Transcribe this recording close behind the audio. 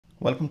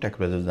Welcome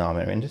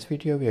TechBrothersIT. In this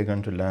video, we are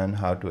going to learn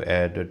how to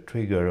add a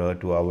trigger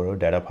to our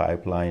data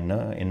pipeline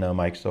in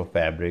Microsoft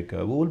Fabric.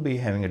 We will be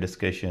having a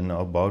discussion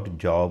about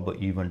job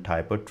event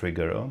type of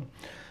trigger.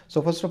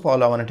 So first of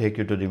all, I want to take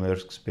you to the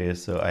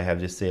workspace. I have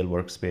this sale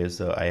workspace.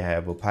 I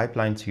have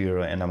pipelines here,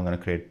 and I'm going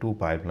to create two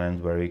pipelines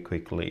very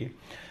quickly.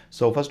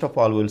 So first of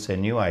all, we'll say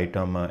new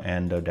item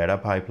and data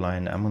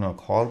pipeline. I'm going to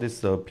call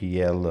this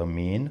PL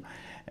main.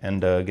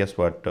 And guess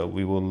what,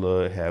 we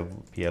will have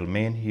PL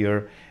main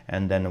here,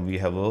 and then we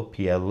have a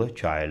PL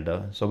child.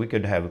 So we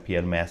could have a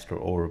PL master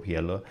or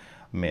PL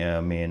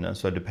main,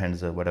 so it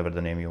depends whatever the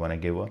name you want to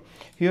give.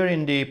 Here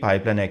in the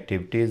pipeline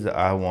activities,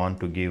 I want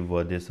to give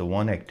this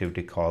one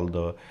activity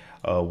called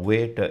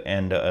wait,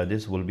 and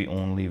this will be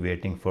only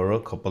waiting for a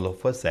couple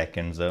of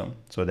seconds,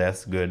 so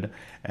that's good.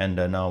 And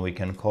now we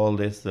can call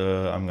this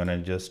I'm gonna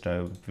just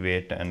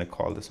wait and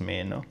call this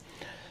main.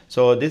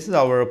 So this is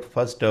our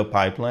first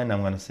pipeline. I'm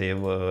going to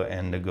save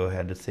and go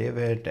ahead and save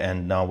it.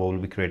 And now we'll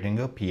be creating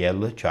a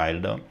PL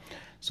child.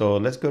 So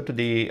let's go to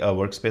the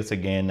workspace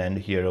again, and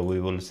here we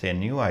will say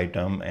new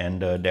item and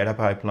data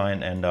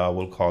pipeline, and I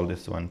will call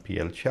this one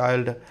PL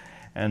child,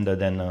 and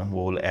then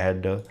we'll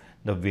add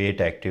the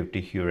wait activity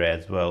here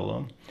as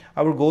well.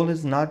 Our goal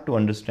is not to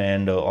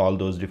understand all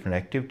those different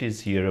activities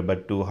here,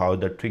 but to how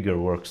the trigger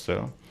works.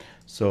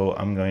 So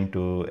I'm going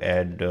to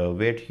add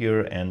wait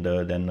here, and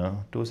then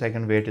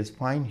 2-second wait is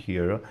fine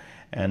here,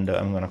 and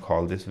I'm going to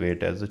call this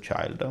wait as a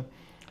child.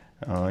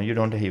 You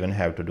don't even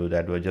have to do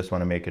that. We just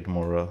want to make it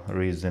more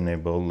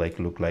reasonable, like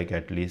look like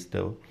at least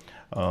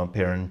a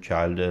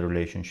parent-child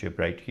relationship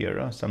right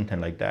here, something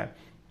like that.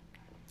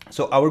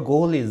 So our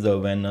goal is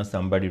when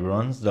somebody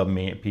runs the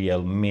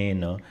PL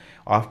main,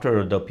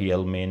 after the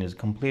PL main is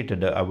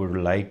completed, I would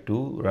like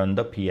to run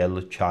the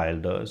PL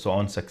child. So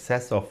on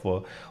success of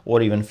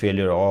or even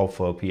failure of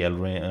PL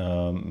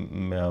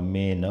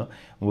main,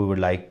 we would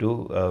like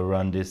to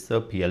run this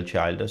PL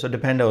child. So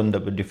depend on the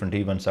different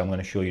events. I'm going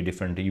to show you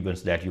different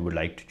events that you would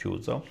like to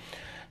choose.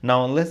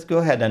 Now let's go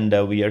ahead, and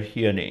we are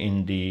here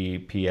in the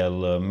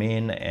PL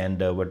main, and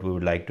what we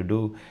would like to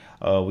do,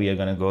 we are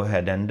going to go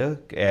ahead and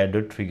add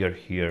a trigger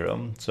here.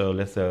 So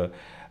let's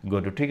go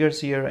to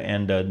triggers here,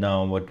 and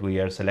now what we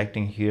are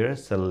selecting here,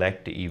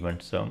 select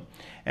events.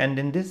 And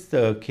in this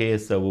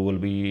case, we will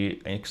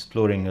be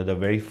exploring the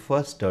very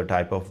first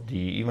type of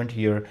the event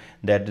here,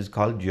 that is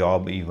called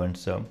job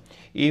events.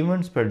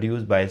 Events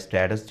produced by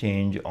status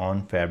change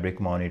on Fabric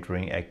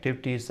monitoring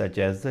activities such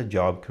as the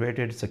job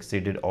created,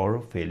 succeeded,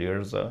 or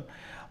failures,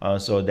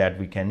 so that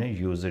we can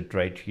use it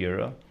right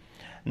here.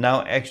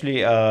 Now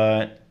actually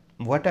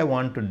what I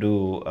want to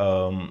do,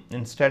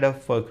 instead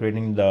of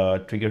creating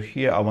the trigger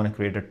here, I want to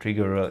create a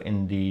trigger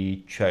in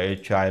the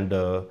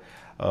child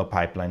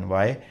pipeline.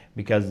 Why?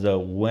 Because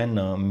when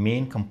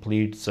main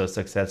completes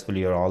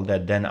successfully or all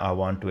that, then I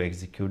want to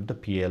execute the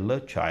PL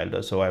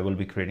child. So I will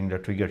be creating the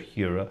trigger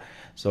here.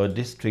 So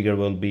this trigger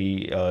will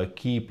be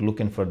keep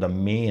looking for the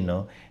main,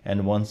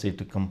 and once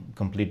it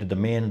completed the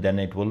main, then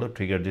it will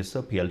trigger this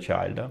PL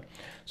child.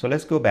 So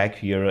let's go back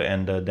here,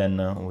 and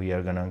then we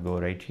are gonna go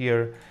right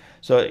here.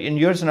 So in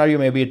your scenario,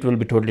 maybe it will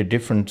be totally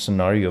different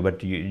scenario,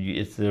 but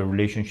it's the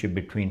relationship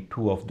between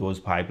two of those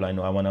pipeline.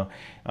 I want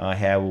to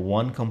have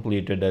one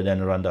completed and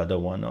then run the other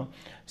one.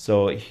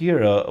 So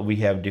here we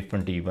have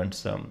different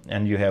events,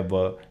 and you have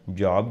a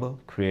job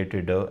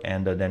created,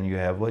 and then you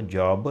have a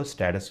job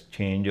status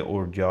change,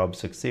 or job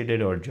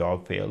succeeded, or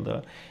job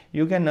failed.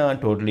 You can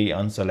totally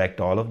unselect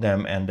all of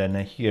them, and then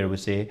here we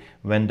say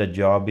when the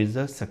job is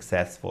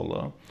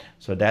successful.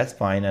 So that's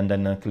fine, and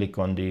then click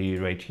on the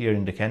right here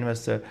in the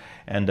canvas,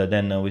 and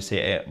then we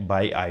say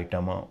by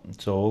item.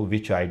 So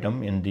which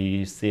item in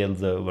the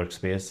sales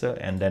workspace,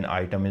 and then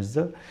item is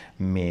the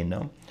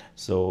main.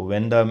 So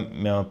when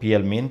the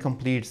PL main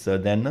completes,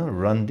 then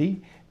run the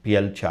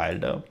PL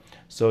child.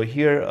 So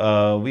here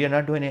we are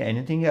not doing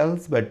anything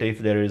else, but if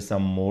there is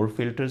some more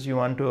filters you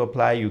want to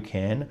apply, you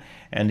can.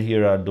 And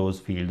here are those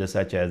fields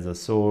such as a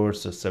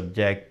source, a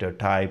subject, a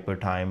type, a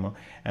time,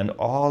 and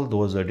all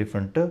those are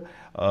different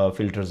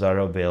filters are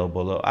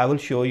available. I will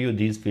show you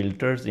these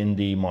filters in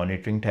the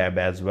monitoring tab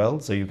as well,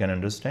 so you can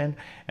understand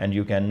and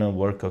you can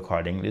work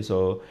accordingly.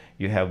 So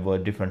you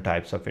have different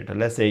types of filter.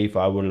 Let's say if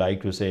I would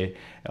like to say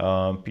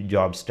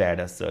job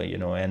status,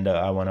 and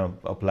I want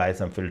to apply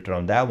some filter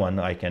on that one,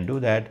 I can do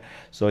that.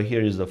 So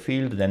here is the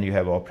field. Then you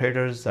have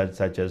operators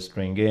such as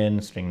string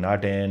in, string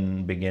not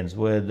in, begins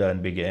with,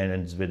 and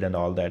begins with, and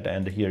all that.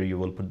 And here you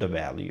will put the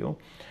value.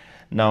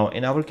 Now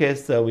in our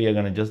case, we are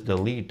going to just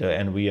delete,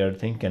 and we are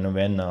thinking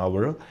when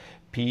our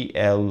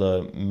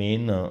PL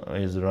main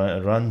is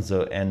runs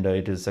and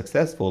it is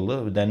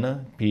successful,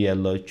 then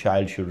PL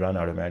child should run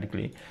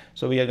automatically.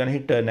 So we are going to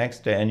hit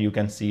next, and you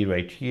can see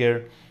right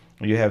here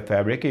you have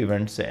Fabric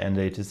events, and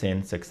it is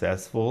saying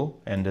successful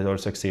and or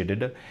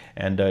succeeded,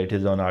 and it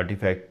is on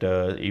artifact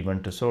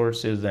event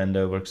sources and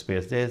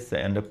workspace this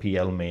and the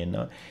PL main.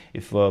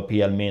 If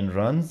PL main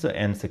runs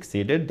and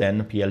succeeded,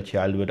 then PL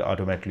child would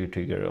automatically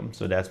trigger.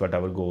 So that's what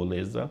our goal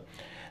is.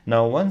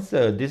 Now once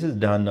this is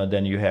done,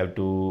 then you have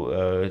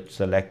to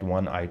select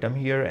one item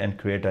here and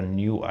create a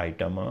new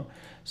item.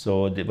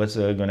 So what's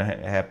going to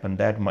happen,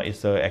 that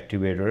is the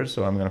activator.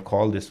 So I'm going to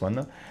call this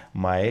one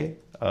my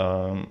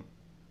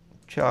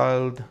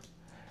child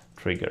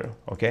trigger.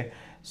 Okay,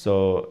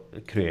 so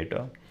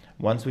creator.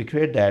 Once we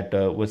create that,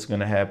 what's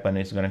going to happen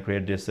is going to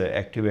create this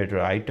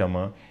activator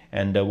item,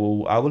 and I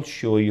will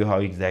show you how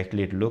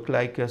exactly it look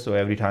like. So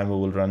every time we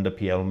will run the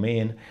PL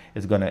main,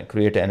 it's going to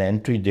create an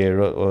entry there,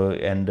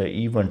 and the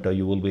event,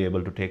 you will be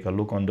able to take a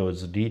look on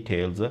those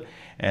details,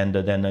 and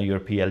then your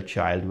PL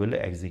child will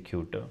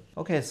execute.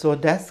 Okay, so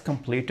that's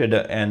completed,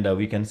 and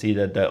we can see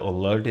that the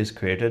alert is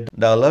created.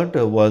 The alert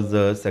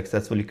was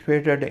successfully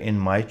created in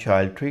my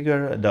child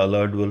trigger. The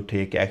alert will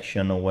take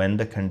action when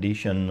the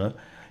condition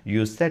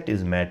you set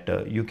is met.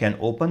 You can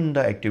open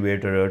the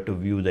activator to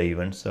view the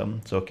events. So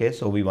okay,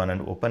 so we want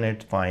to open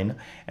it, fine,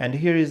 and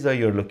here is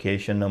your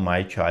location,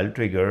 my child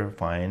trigger,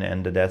 fine,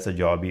 and that's a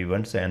job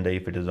events, and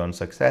if it is on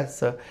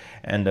success,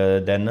 and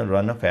then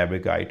run a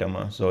fabric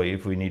item. So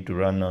if we need to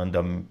run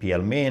the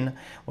PL main,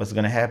 what's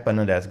going to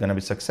happen, that's going to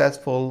be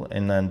successful,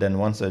 and then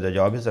once the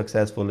job is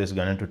successful, it's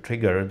going to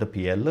trigger the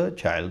PL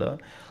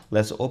child.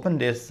 Let's open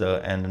this,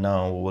 and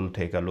now we'll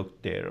take a look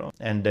there,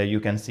 and you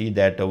can see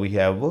that we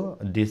have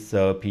this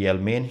PL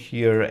main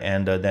here,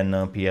 and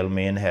then PL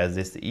main has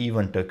this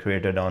event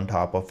created on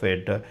top of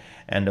it,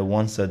 and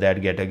once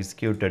that get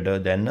executed,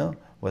 then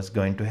what's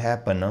going to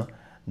happen,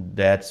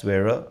 that's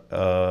where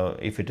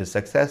if it is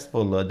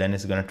successful, then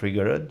it's going to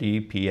trigger the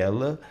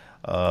PL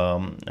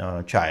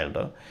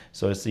child.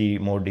 So see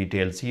more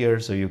details here,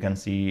 so you can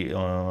see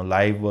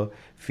live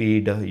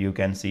feed, you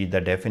can see the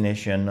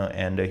definition,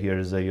 and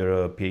here's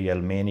your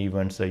PL main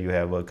event. So you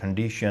have a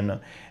condition,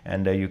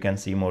 and you can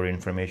see more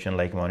information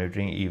like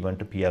monitoring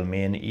event, PL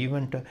main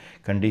event,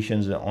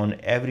 conditions on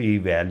every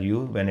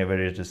value.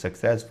 Whenever it is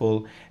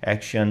successful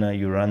action,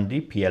 you run the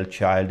PL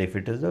child if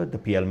it is the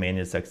PL main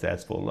is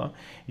successful.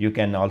 You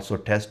can also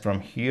test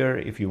from here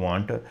if you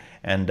want,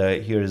 and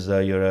here's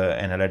your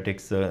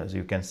analytics, so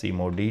you can see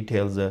more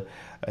details,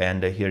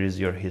 and here is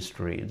your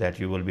history that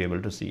you will be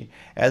able to see.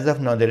 As of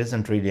now, there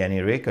isn't really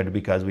any record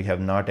because we have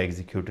not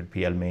executed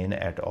PL main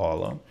at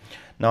all.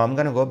 Now I'm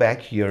going to go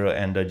back here,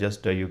 and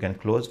just you can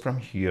close from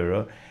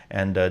here,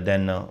 and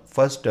then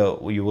first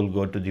you will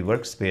go to the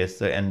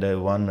workspace,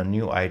 and one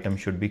new item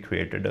should be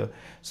created.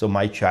 So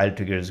my child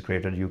trigger is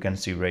created, you can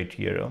see right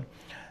here.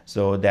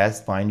 So that's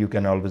fine, you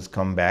can always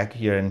come back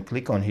here and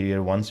click on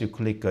here. Once you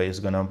click, it's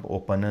going to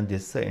open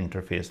this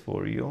interface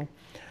for you.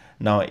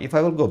 Now if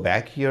I will go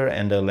back here,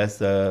 and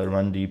let's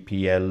run the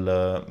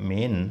PL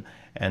main,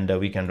 and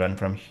we can run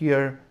from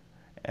here,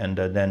 and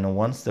then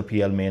once the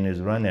PL main is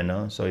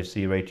running, so you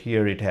see right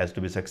here it has to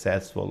be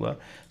successful.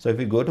 So if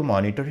we go to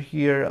monitor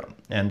here,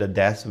 and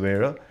that's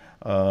where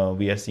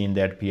we are seeing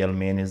that PL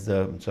main is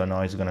so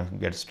now it's going to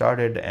get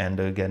started and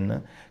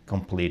again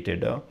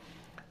completed.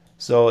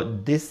 So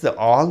this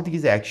all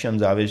these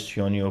actions I was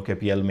showing you, okay,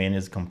 PL main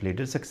is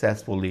completed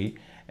successfully,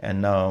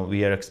 and now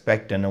we are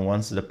expecting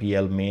once the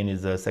PL main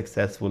is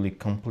successfully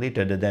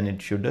completed, then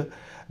it should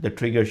the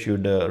trigger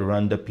should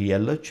run the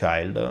PL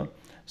child.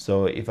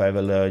 So if I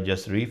will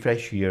just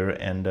refresh here,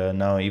 and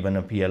now even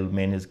a PL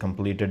main is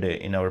completed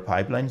in our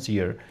pipelines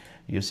here.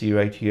 You see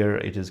right here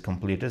it is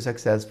completed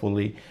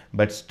successfully,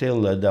 but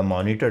still the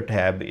monitor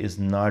tab is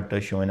not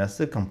showing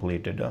us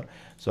completed.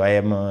 So I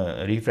am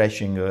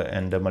refreshing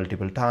and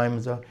multiple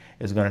times.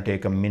 It's going to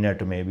take a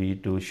minute maybe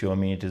to show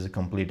me it is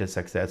completed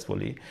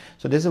successfully.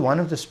 So this is one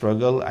of the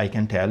struggle I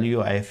can tell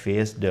you I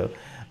faced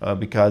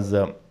because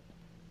the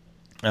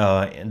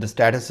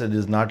status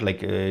is not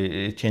like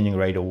changing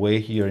right away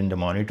here in the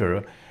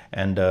monitor,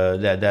 and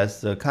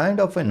that's kind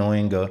of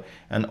annoying,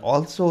 and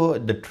also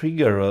the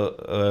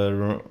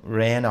trigger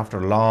ran after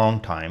a long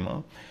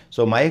time.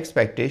 So my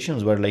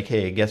expectations were like,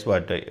 hey, guess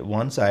what,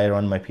 once I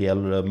run my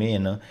PL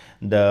main,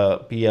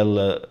 the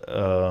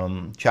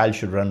PL child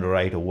should run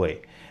right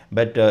away.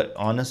 But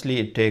honestly,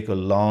 it take a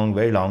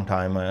very long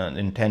time.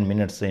 In 10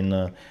 minutes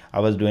I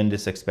was doing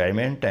this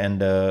experiment,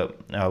 and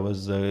I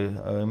was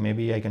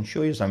maybe I can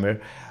show you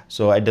somewhere.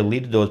 So I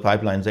deleted those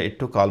pipelines. It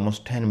took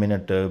almost 10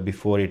 minutes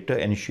before it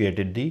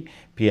initiated the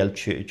PL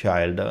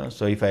child.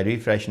 So if I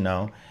refresh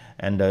now,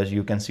 and as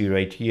you can see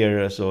right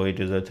here, so it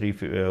is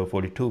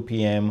 3:42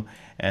 p.m.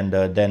 and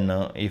then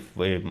if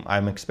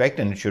I'm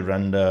expecting it should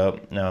run the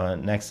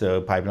next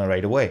pipeline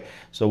right away.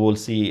 So we'll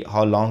see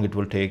how long it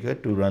will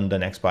take to run the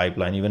next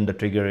pipeline. Even the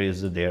trigger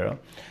is there.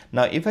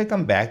 Now if I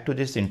come back to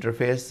this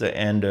interface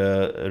and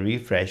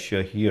refresh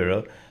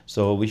here,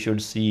 so we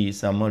should see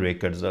some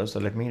records. So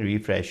let me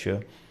refresh,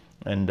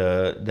 and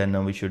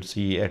then we should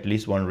see at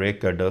least one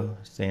record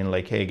saying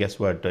like, hey, guess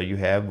what, you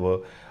have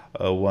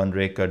one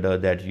record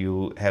that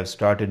you have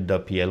started the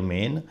PL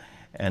main,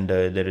 and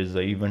there is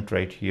an event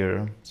right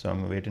here. So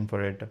I'm waiting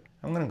for it.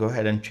 I'm going to go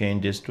ahead and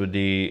change this to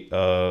the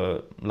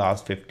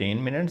last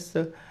 15 minutes.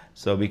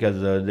 So because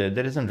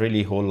there isn't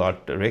really a whole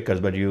lot records,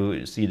 but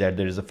you see that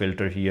there is a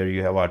filter here,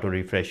 you have auto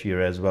refresh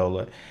here as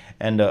well,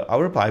 and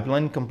our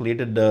pipeline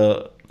completed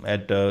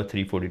at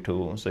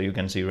 3:42. So you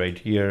can see right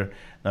here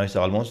now it's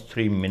almost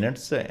 3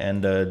 minutes,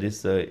 and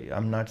this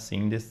I'm not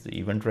seeing this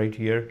event right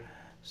here.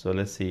 So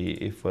let's see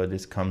if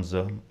this comes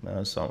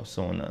so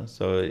soon.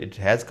 So it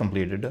has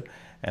completed,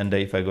 and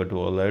if I go to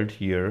alert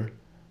here,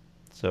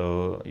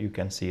 so you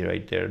can see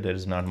right there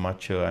is not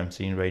much I'm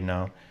seeing right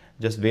now.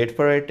 Just wait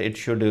for it, it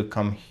should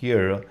come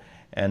here,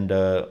 and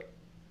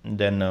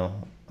then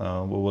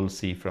we will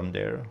see from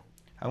there.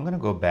 I'm gonna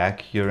go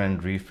back here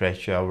and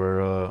refresh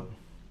our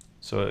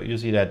so you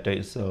see that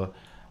it's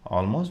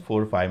almost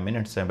 4 or 5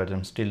 minutes, but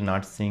I'm still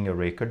not seeing a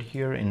record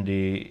here in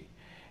the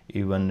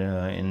even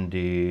in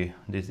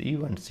these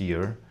events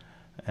here,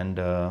 and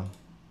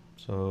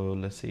so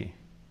let's see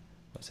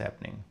what's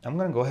happening. I'm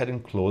going to go ahead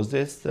and close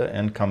this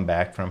and come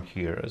back from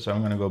here. So I'm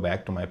going to go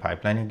back to my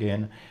pipeline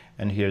again,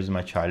 and here's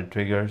my child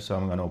trigger. So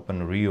I'm going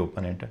to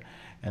reopen it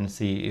and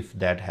see if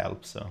that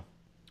helps.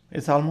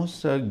 It's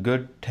almost a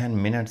good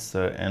 10 minutes,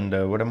 and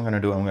what I'm going to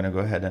do, I'm going to go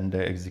ahead and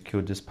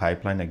execute this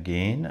pipeline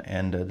again,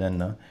 and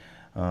then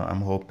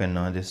I'm hoping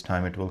this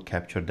time it will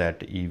capture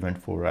that event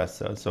for us.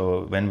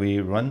 So when we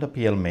run the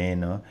PL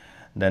main,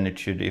 then it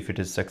should, if it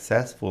is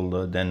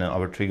successful, then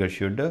our trigger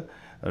should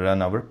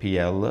run our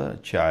PL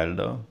child.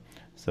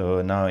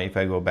 So now if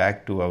I go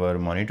back to our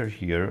monitor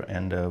here,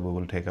 and we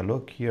will take a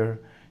look here,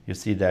 you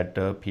see that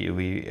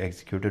we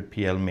executed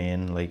PL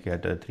main like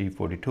at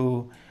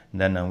 3:42,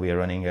 then we are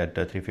running at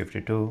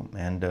 3:52,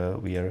 and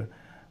we are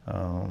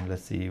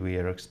let's see, we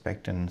are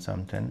expecting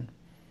something.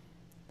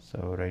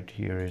 So right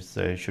here is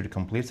should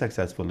complete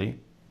successfully.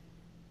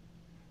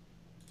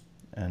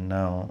 And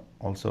now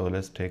also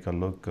let's take a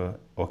look.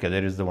 Okay,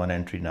 there is the one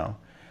entry now.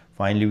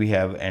 Finally we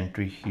have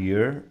entry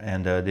here,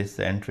 and this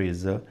entry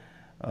is at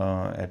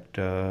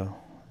so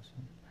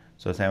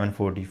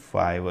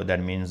 7:45.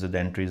 That means the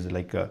entry is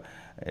like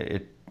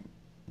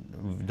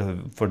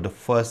for the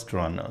first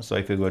run. So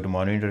if you go to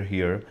monitor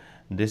here,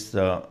 this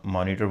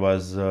monitor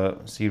was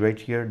see right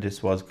here,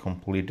 this was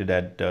completed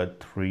at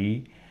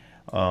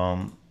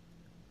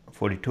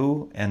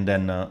 3:42, and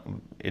then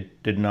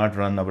it did not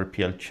run our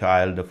PL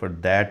child for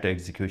that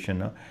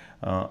execution.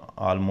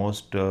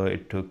 Almost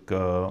it took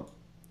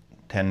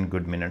 10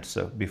 good minutes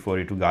before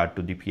it got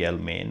to the PL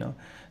main.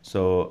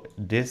 So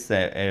this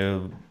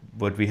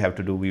what we have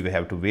to do, we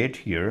have to wait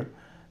here.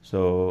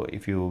 So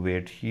if you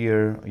wait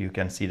here, you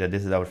can see that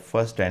this is our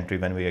first entry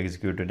when we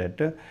executed at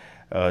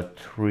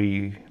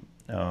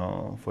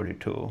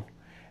 3:42,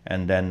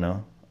 and then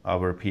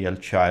our PL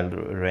child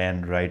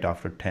ran right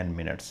after 10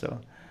 minutes.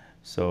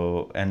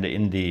 So and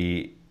in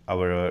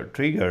our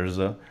triggers,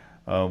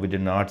 we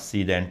did not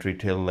see the entry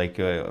till like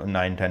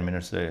 9-10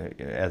 minutes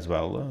as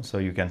well. So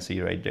you can see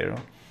right there.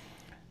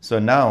 So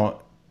now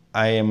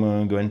I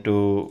am going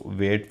to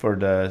wait for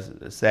the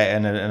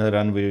another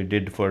run we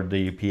did for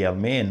the PL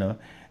main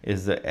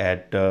is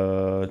at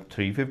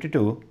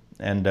 3:52,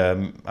 and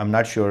I'm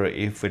not sure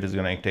if it is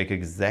going to take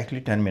exactly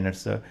 10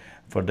 minutes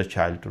for the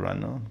child to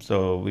run.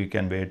 So we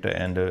can wait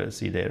and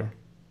see there.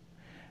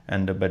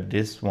 And but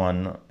this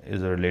one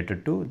is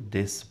related to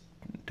this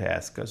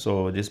task.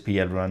 So this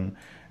PL run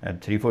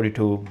at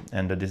 3:42,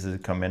 and this is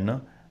come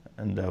in,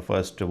 and the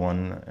first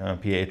one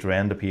it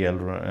ran the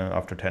PL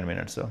after 10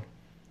 minutes.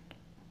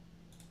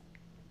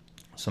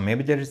 So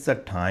maybe there is a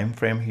time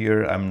frame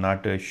here. I'm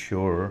not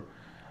sure.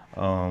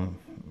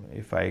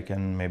 If I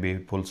can maybe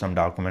pull some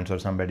documents, or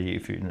somebody,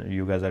 if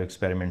you guys are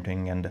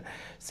experimenting and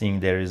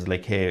seeing there is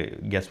like, hey,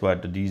 guess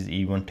what, these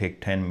even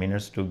take 10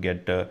 minutes to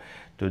get to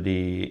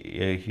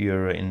the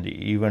here in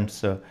the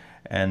events,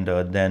 and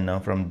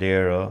then from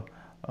there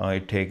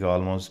it take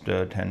almost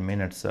 10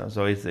 minutes.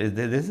 So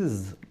this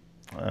is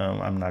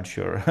I'm not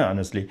sure.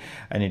 Honestly,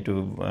 I need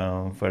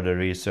to further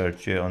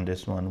research on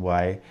this one,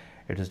 why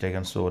it has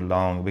taken so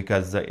long,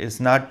 because it's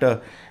not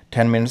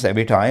 10 minutes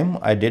every time.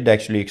 I did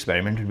actually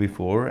experimented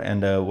before,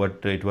 and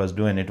what it was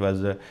doing, it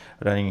was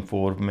running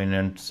 4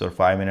 minutes or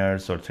 5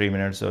 minutes or 3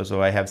 minutes.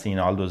 So I have seen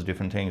all those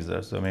different things.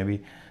 So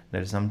maybe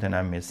there is something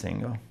I'm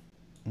missing.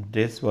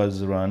 This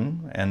was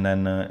run, and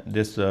then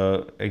this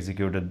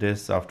executed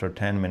this after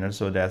 10 minutes.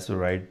 So that's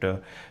right.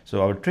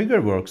 So our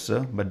trigger works,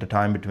 but the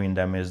time between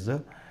them is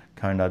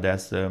kind of,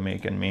 that's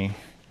making me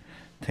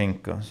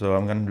think. So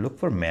I'm going to look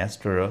for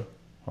master.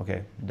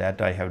 Okay,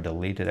 that I have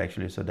deleted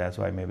actually, so that's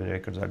why maybe the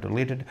records are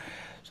deleted.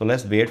 So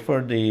let's wait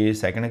for the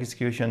second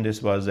execution.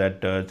 This was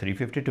at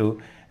 3:52,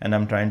 and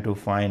I'm trying to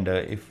find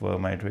if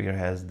my trigger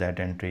has that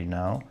entry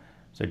now.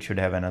 So it should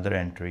have another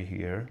entry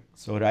here.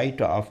 So right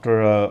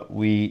after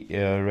we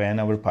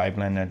ran our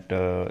pipeline at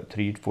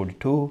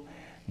 3:42,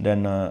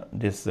 then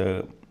this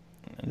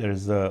there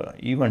is a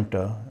event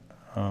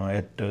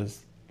at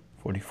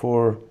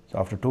 44. So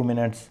after 2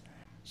 minutes.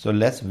 So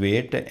let's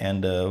wait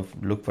and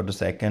look for the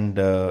second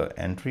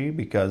entry,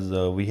 because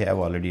we have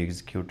already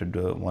executed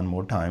one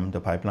more time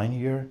the pipeline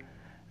here,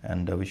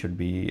 and we should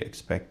be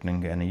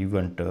expecting an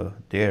event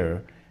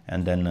there,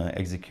 and then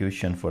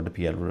execution for the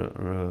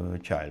PL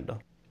child.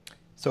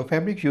 So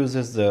Fabric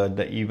uses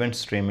the event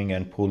streaming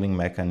and pooling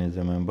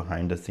mechanism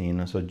behind the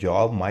scene. So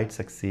job might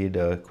succeed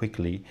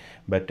quickly,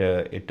 but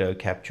it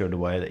captured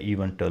by the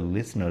event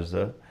listeners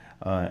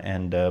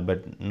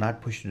but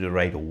not pushed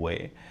right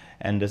away.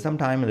 And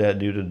sometimes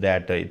due to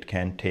that it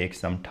can take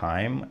some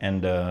time,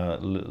 and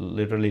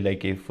literally,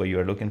 like if you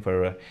are looking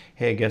for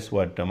hey, guess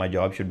what, my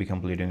job should be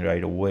completing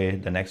right away,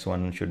 the next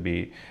one should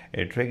be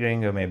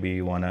triggering, or maybe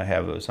you want to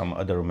have some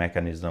other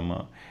mechanism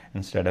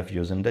instead of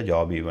using the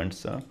job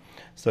events.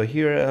 So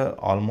here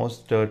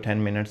almost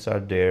 10 minutes are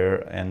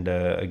there, and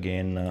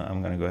again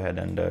I'm going to go ahead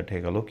and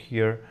take a look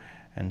here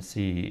and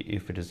see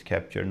if it is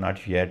captured.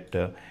 Not yet.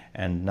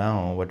 And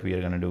now what we are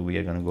going to do, we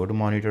are going to go to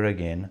monitor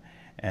again,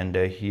 and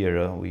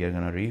here we are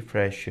going to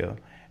refresh,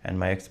 and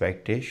my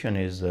expectation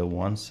is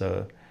once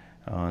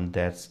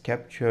that's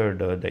captured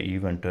the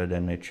event,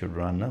 then it should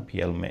run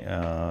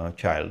PL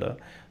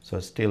child. So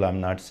still I'm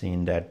not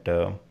seeing that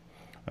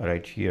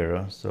right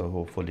here, so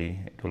hopefully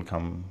it will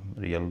come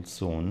real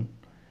soon,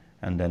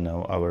 and then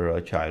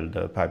our child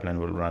pipeline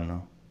will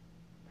run.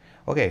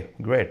 Okay,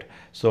 great.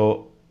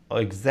 So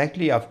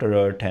exactly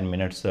after 10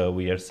 minutes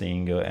we are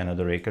seeing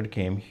another record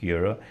came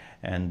here,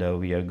 and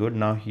we are good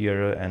now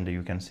here, and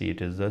you can see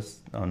it is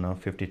just on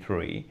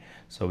 53.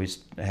 So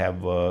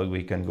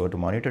we can go to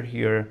monitor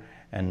here,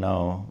 and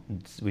now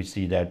we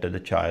see that the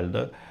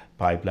child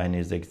pipeline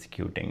is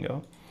executing.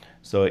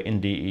 So in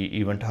the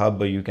event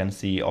hub you can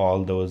see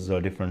all those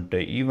different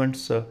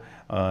events,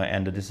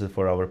 and this is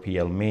for our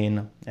PL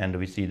main, and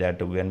we see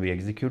that when we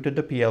executed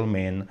the PL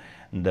main,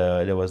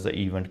 there was the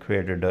event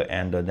created,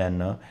 and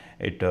then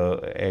it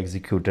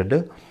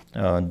executed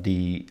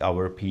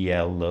our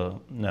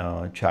PL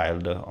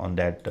child on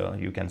that.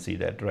 You can see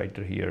that right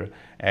here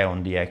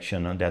on the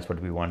action. That's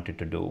what we wanted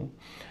to do.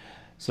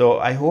 So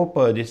I hope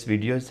this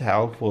video is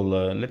helpful.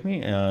 Let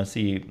me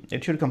see,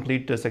 it should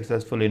complete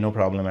successfully, no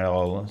problem at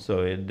all.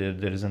 So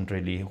there isn't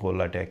really a whole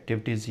lot of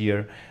activities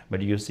here,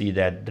 but you see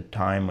that the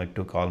time it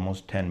took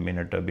almost 10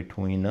 minutes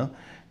between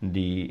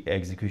the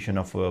execution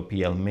of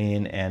PL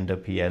main and the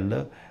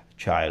PL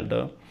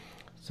child.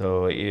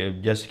 So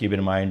just keep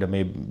in mind,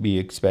 maybe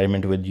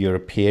experiment with your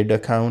paid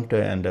account,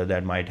 and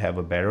that might have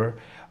a better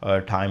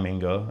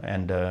timing,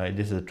 and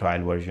this is a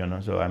trial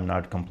version, so I'm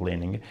not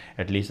complaining.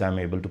 At least I'm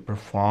able to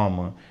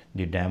perform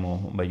the demo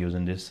by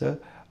using this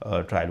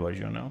trial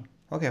version.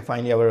 Okay,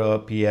 finally our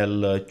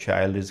PL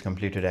child is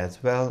completed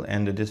as well,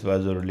 and this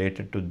was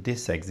related to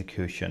this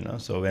execution.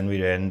 So when we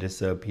ran this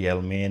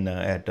PL main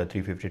at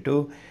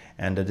 352,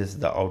 and this is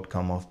the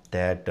outcome of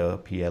that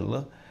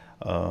PL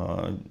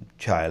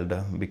child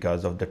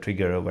because of the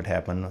trigger what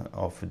happened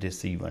of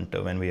this event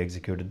when we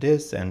executed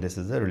this, and this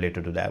is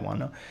related to that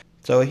one.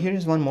 So here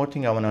is one more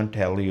thing I want to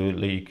tell you.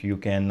 Like you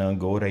can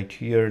go right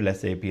here, let's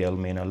say PL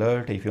main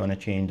alert. If you want to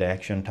change the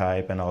action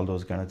type and all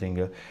those kind of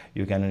things,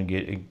 you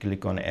can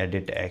click on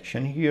edit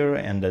action here,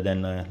 and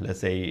then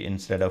let's say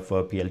instead of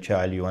PL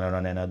child you want to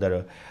run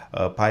another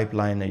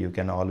pipeline, you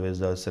can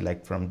always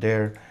select from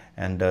there,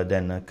 and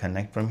then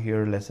connect from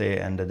here, let's say,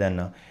 and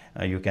then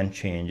you can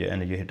change,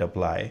 and you hit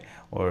apply,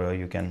 or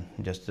you can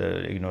just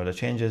ignore the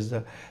changes.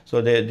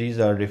 So these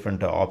are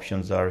different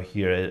options are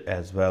here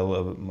as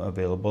well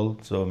available.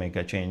 So make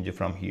a change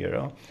from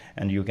here,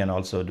 and you can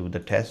also do the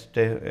test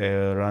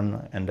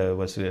run, and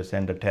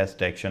send the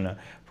test action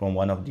from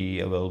one of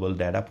the available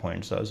data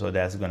points. So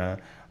that's gonna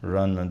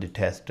run the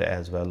test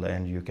as well,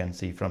 and you can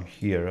see from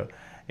here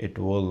it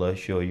will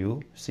show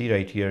you. See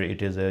right here,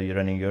 it is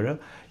running your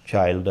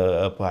child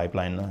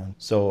pipeline.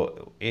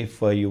 So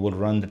if you will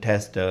run the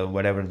test,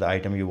 whatever the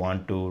item you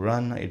want to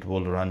run, it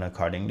will run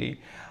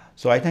accordingly.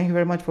 So I thank you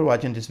very much for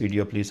watching this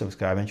video. Please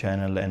subscribe my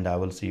channel, and I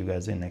will see you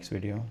guys in next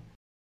video.